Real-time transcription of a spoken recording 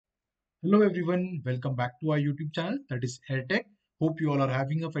Hello everyone, welcome back to our YouTube channel, that is AirTech. Hope you all are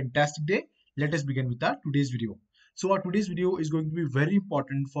having a fantastic day. Let us begin with our today's video. So our today's video is going to be very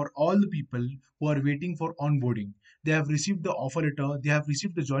important for all the people who are waiting for onboarding. They have received the offer letter, they have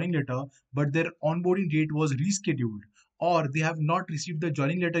received the joining letter, but their onboarding date was rescheduled, or they have not received the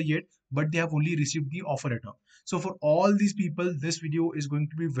joining letter yet, but they have only received the offer letter. So for all these people, this video is going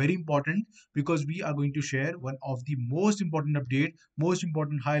to be very important because we are going to share one of the most important update, most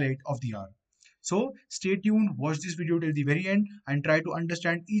important highlight of the hour. So stay tuned, watch this video till the very end and try to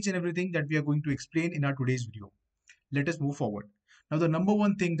understand each and everything that we are going to explain in our today's video. Let us move forward. Now, the number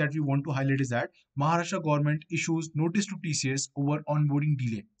one thing that we want to highlight is that Maharashtra government issues notice to TCS over onboarding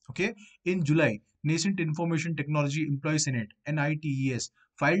delay. Okay, in July, Nascent Information Technology Employees Senate (NITES)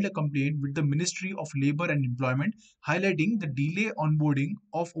 filed a complaint with the Ministry of Labor and Employment, highlighting the delay onboarding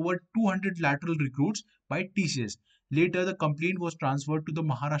of over 200 lateral recruits by TCS. Later, the complaint was transferred to the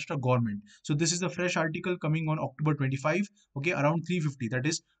Maharashtra government. So this is a fresh article coming on October 25, okay, around 3:50, that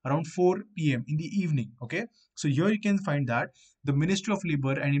is around 4 p.m. in the evening. Okay, so here you can find that the Ministry of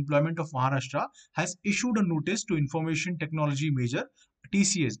Labor and Employment of Maharashtra has issued a notice to Information Technology Major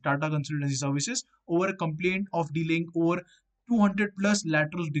TCS, Tata Consultancy Services, over a complaint of delaying over 200 plus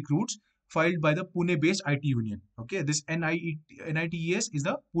lateral recruits filed by the Pune-based IT union. Okay, this NITES is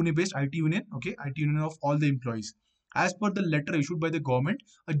the Pune-based IT union. Okay, IT union of all the employees. As per the letter issued by the government,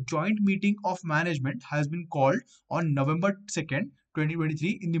 a joint meeting of management has been called on November 2nd,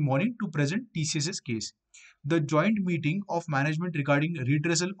 2023 in the morning to present TCS's case. The joint meeting of management regarding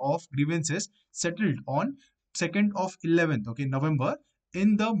redressal of grievances settled on 2nd of 11th, okay, November,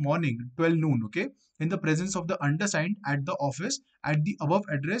 in the morning, 12 noon, okay, in the presence of the undersigned at the office at the above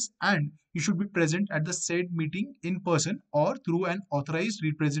address, and you should be present at the said meeting in person or through an authorized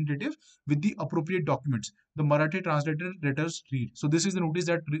representative with the appropriate documents. The Marathi-translated letters read. So this is the notice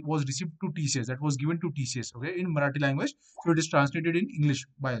that was received to TCS, that was given to TCS, okay, in Marathi language. So it is translated in English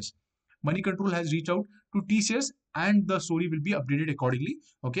by us. MoneyControl has reached out to TCS and the story will be updated accordingly.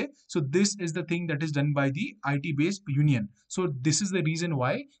 Okay, so this is the thing that is done by the IT based union. So this is the reason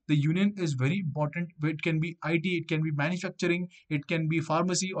why the union is very important. It can be IT, it can be manufacturing, it can be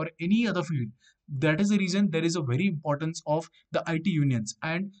pharmacy or any other field. That is the reason there is a very importance of the IT unions,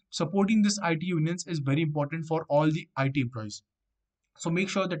 and supporting this IT unions is very important for all the IT employees. So make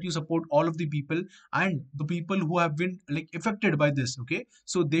sure that you support all of the people and the people who have been like affected by this. Okay,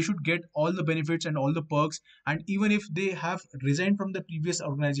 so they should get all the benefits and all the perks, and even if they have resigned from the previous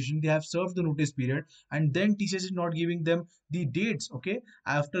organization, they have served the notice period, and then TCS is not giving them the dates, okay,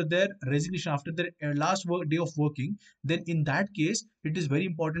 after their resignation, after their last day of working, then in that case it is very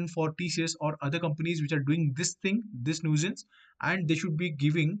important for TCS or other companies which are doing this thing, this nuisance, and they should be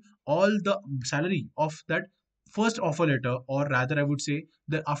giving all the salary of that first offer letter, or rather I would say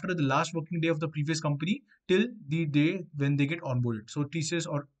that after the last working day of the previous company till the day when they get onboarded. So TCS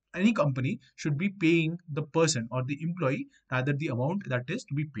or any company should be paying the person or the employee rather the amount that is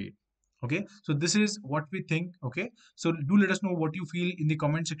to be paid. Okay, so this is what we think. Okay, so do let us know what you feel in the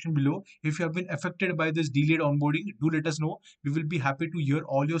comment section below. If you have been affected by this delayed onboarding, do let us know. We will be happy to hear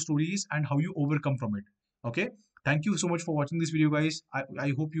all your stories and how you overcome from it. Okay, thank you so much for watching this video, guys. I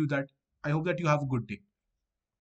hope that you have a good day.